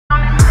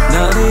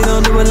Now they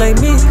don't do it like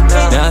me.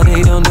 Now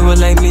they don't do it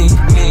like me.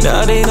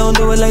 Now they don't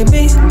do it like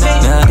me.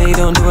 Now they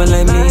don't do it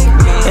like me.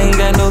 Ain't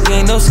got no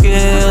game, no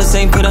skills.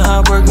 Ain't put in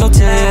hard work, no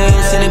tears.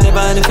 Sitting there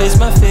behind the face,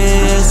 my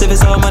fears. If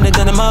it's all money,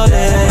 then I'm all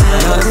in.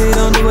 Now they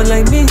don't do it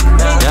like me.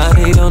 Now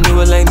they don't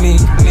do it like me.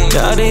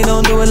 Now they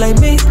don't do it like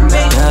me.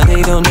 Now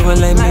they don't do it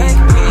like me.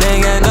 They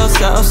ain't got no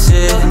soft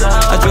shit.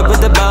 I drip with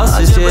the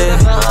bosses, yeah.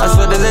 I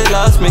swear that they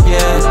lost me,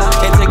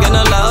 yeah. Ain't taking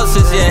no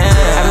losses,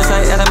 yeah. Out of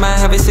sight, out of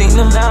mind, have you seen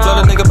them? Float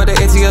a nigga by the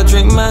ATL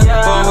dreamer.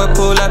 Born with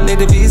pull up,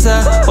 need a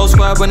visa. Whole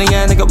squad running,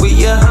 yeah, nigga, we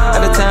ya.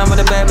 At a time with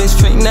a bad bitch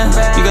Trina.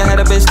 You gon' have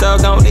a bitch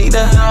dog, don't need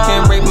her.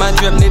 Can't rape my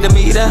drip, need a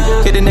meter.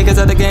 Get the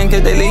niggas out the gang,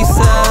 cause they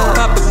Lisa.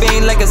 Pop a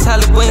bean like it's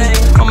Halloween.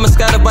 I'm a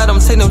scatter, but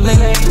don't take no link.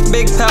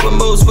 Big power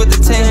moves with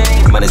the team.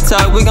 Money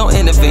talk, we gon'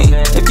 intervene.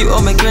 If you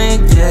owe me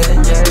green, yeah,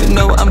 you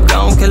know I'm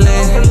gon'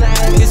 collect.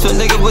 This one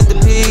nigga with the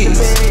peas.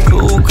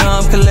 Cool,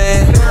 calm,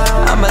 collect.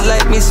 I'ma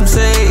light me some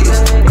sage.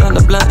 On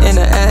the blunt in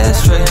the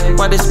ashtray.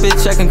 Why this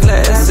bitch acting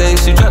classy?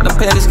 She drop the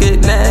panties,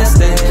 get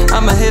nasty.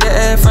 I'ma hit her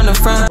ass from the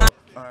front.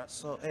 Alright,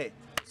 so hey,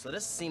 so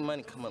this is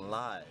C.Money coming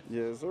live.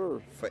 Yes,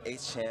 sir. For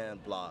H-Chan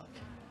blog.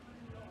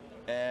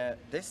 And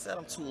they said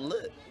I'm too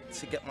lit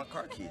to get my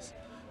car keys.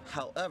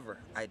 However,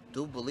 I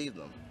do believe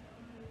them.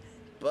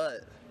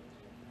 But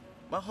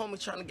my homie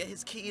trying to get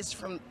his keys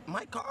from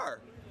my car.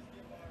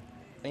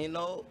 And you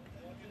know,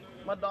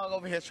 my dog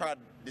over here trying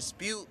to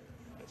dispute,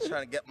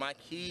 trying to get my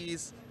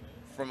keys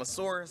from a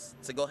source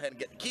to go ahead and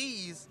get the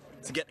keys,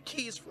 to get the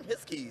keys from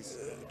his keys.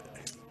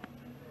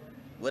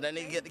 Would I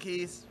need to get the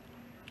keys?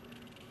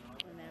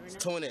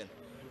 Tune in.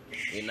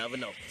 You never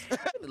know.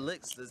 The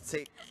licks to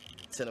take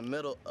to the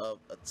middle of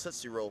a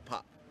Tootsie Roll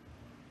pop.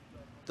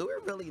 Do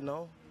we really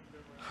know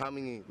how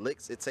many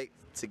licks it takes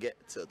to get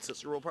to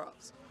Tootsie Roll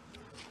pops?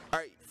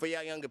 Alright, for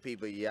y'all younger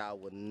people, y'all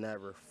would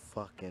never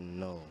fucking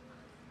know.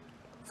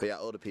 For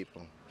y'all older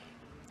people,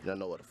 you don't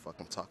know what the fuck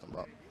I'm talking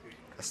about.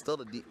 That's still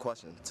a deep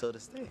question till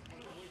this day.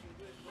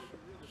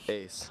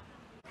 Ace,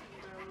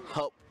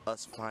 help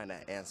us find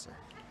that answer.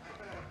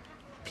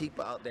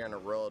 People out there in the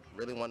world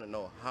really want to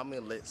know how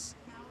many licks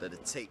that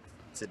it takes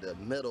to the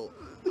middle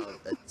of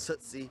a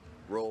Tootsie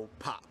Roll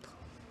pop.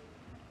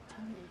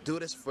 Do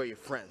this for your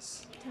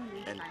friends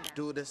and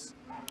do this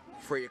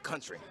for your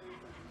country.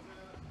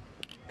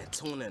 And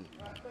tune in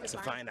to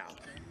find out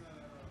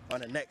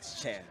on the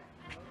next Chan.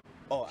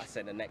 Oh, I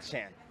said the next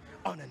Chan.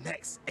 On the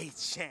next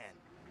H-Chan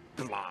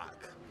blog.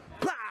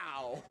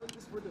 Pow!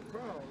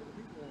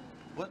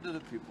 What do the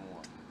people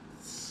want?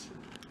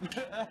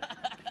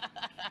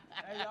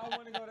 Hey, y'all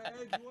want to go to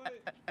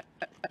Edgewood?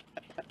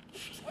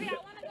 Oh,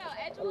 y'all want to go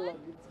Edgewood? I love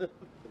you too.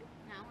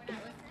 No, we're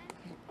not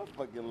listening. I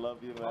fucking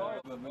love you, man. All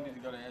right, but we need to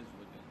go to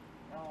Edgewood then.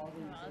 Oh,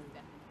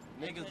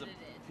 let's go. Niggas are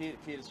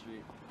Peter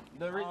Street.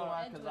 The reason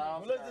why, because I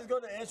Well, let's just go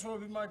to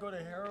Edgewood. We might go to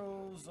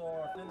Harrow's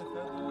or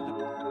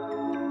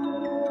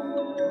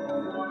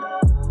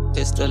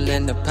Pistol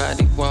in the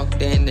party,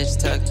 walked in, it's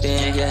tucked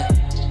in, yeah.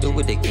 Do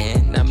it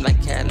again. I'm like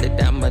Khaled,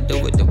 I'ma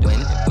do it to win.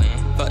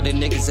 Fuck the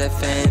niggas that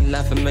fan,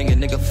 laugh a million,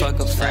 nigga, fuck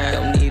a friend.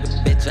 Don't need a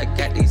bitch, I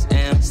got these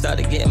M's.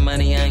 Started getting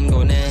money, I ain't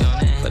gon' in.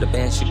 For the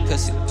band, she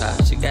pussy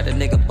pop. She got a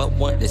nigga, but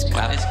want this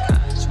clout.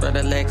 Spread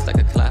her legs like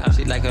a cloud.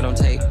 She like it on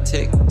tape,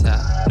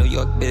 tick-tock. New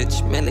York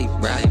bitch, Millie,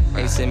 right?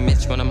 Ace and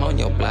Mitch when I'm on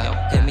your block.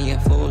 Hit me a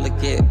fool to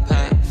get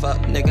popped.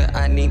 Fuck nigga,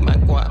 I need my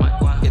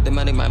guap. Get the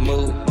money, my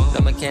move.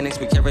 The mechanics,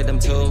 we carry them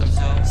tools.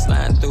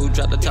 Sliding through,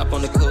 drop the top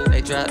on the coupe.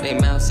 They drop their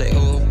mouth, say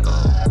ooh.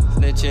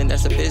 Snitching,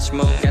 that's a bitch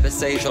move. Got a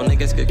sage on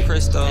niggas, get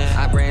crystal.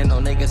 I ran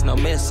on niggas, no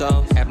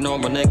missile.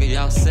 Abnormal nigga,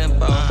 y'all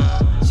simple.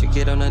 She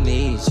get on her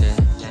knees, yeah.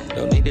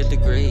 Don't need a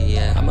degree,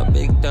 yeah. I'm a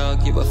big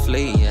dog, you a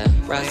flea, yeah.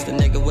 Ross the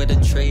nigga with a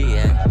tree,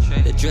 yeah.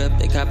 The drip,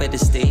 they copy the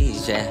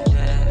steez, yeah.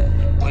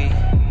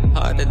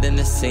 Harder than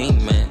the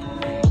semen.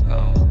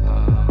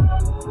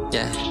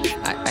 Yeah,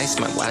 I ice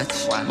my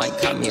watch, might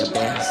call me a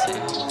Benz.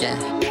 Yeah,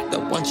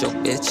 don't want your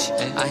bitch,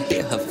 I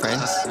hear her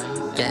friends.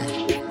 Yeah,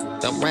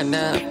 don't run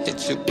up,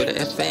 hit you with an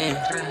FN.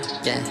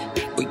 Yeah,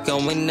 we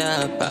going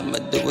up, I'ma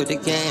do it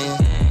again.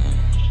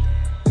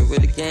 Do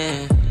it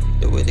again,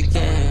 do it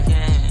again.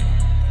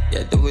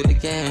 Yeah, do it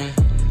again,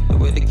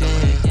 do it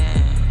again.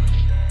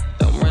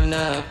 Don't run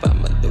up,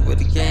 I'ma do it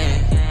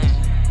again.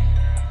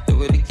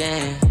 Do it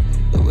again,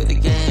 do it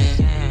again.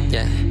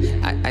 Yeah,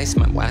 I ice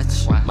my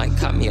watch, might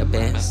call me a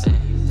Benz.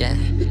 Yeah,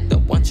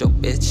 don't want your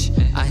bitch,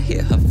 I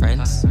hear her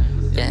friends.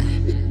 Yeah,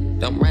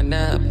 don't run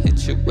up,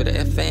 hit you with an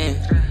FN.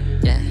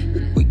 Yeah,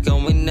 we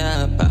going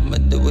up, I'ma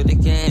do it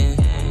again.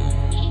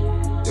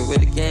 Do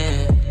it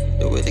again,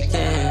 do it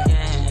again.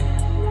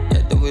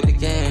 Yeah, do it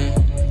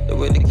again,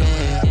 do it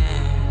again.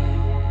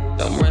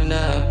 Don't run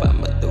up,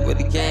 I'ma do it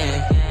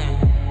again.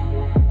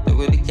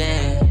 Do it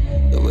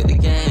again, do it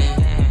again.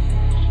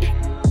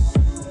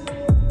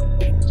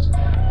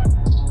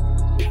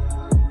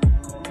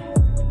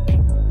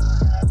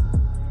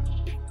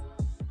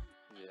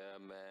 Yeah,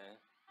 man.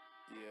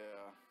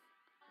 Yeah.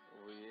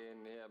 We in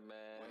here,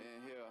 man. We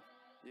in here.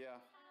 Yeah.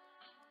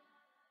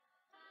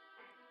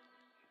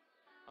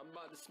 I'm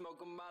about to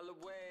smoke a mile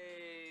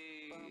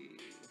away.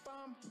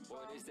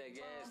 Boy, this that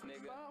gas,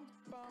 nigga.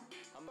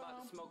 I'm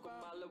about to smoke a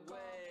mile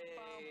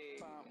away.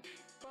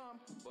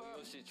 Boy,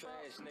 your shit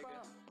trash,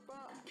 nigga.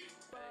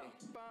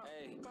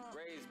 Hey,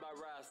 raised by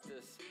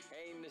rosters,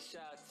 aim the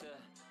shotter,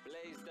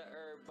 blaze the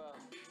herb up,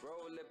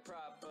 roll it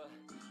proper.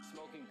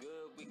 Smoking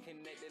good, we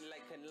connected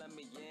like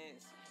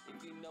Colombians.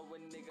 If you know a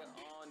nigga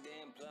on,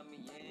 then plug me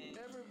in.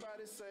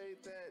 Everybody say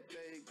that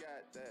they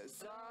got that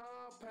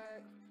Salt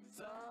pack.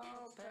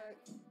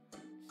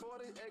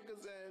 40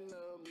 acres and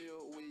a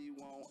mule, we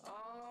want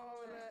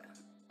all that.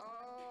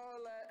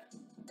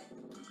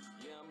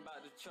 Yeah, I'm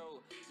about to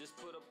choke. Just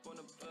put up on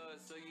the plug,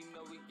 so you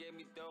know we gave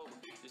me dope.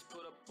 Just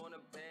put up on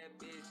a bad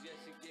bitch, yeah,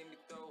 she gave me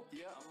dope.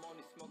 Yeah. I'm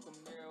only smoking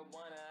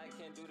marijuana, I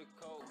can't do the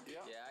coke.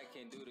 Yeah. Yeah, I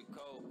can't do the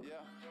coke.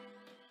 Yeah.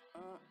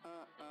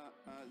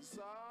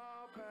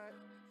 Salt pack.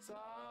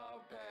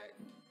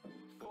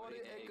 40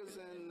 acres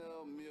and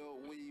a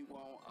mule, we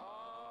want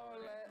all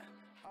that.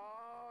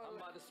 I'm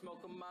about to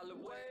smoke a mile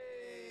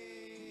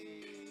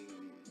away.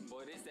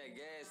 Boy, this that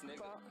gas,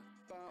 nigga.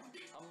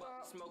 I'm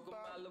about to smoke a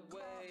mile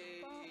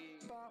away.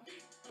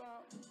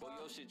 Boy,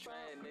 your shit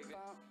trash, nigga.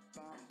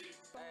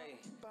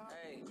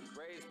 Hey,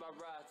 raised by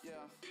rocks.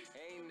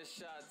 Aim the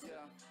shots.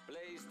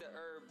 Blaze the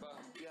herb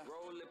up.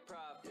 Roll it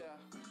proper.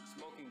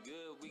 Smoking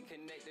good, we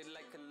connected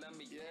like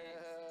Colombians.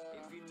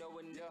 If you know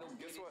a nigga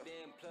with it,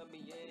 then plug me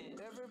in.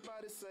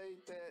 Everybody say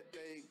that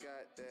they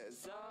got that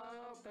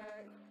Salt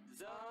pack.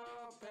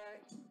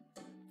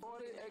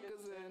 40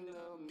 acres and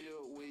a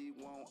mule, we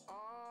want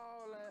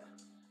all that.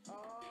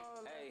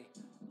 Hey,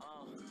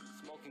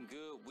 smoking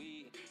good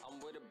weed. I'm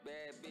with a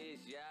bad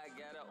bitch, yeah, I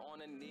got her on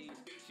her knees.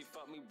 She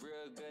fuck me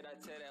real good, I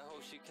tell that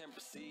hoe she can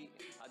proceed.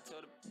 I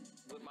told her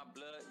with my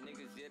blood,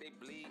 niggas, yeah, they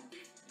bleed.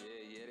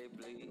 Yeah, they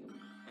bleed.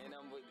 And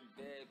I'm with the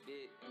bad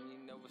bitch, and you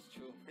know it's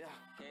true. Yeah.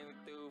 Came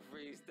through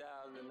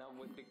freestyle, and I'm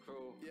with the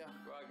crew. Yeah.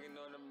 Rocking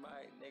on the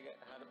mic, nigga,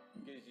 how the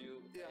fuck is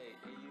you? Yeah. Hey,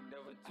 and you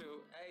know it's true.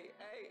 Hey.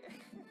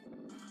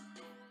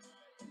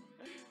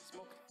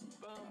 Smoke.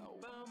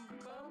 Bum.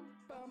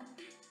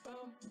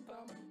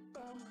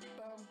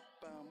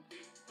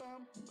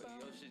 But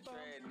your shit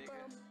trash,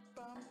 nigga.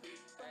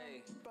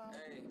 Hey,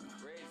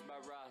 raised by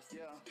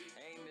roster.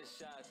 Aim the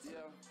shots.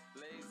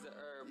 Blaze the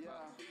herb.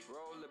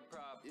 Roll it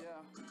proper.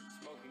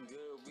 Smoking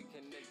good, we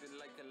connected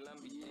like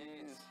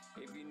Colombians.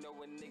 If you know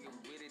a nigga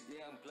with it,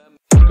 then plug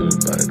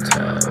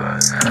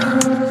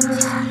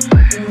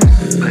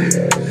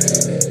me.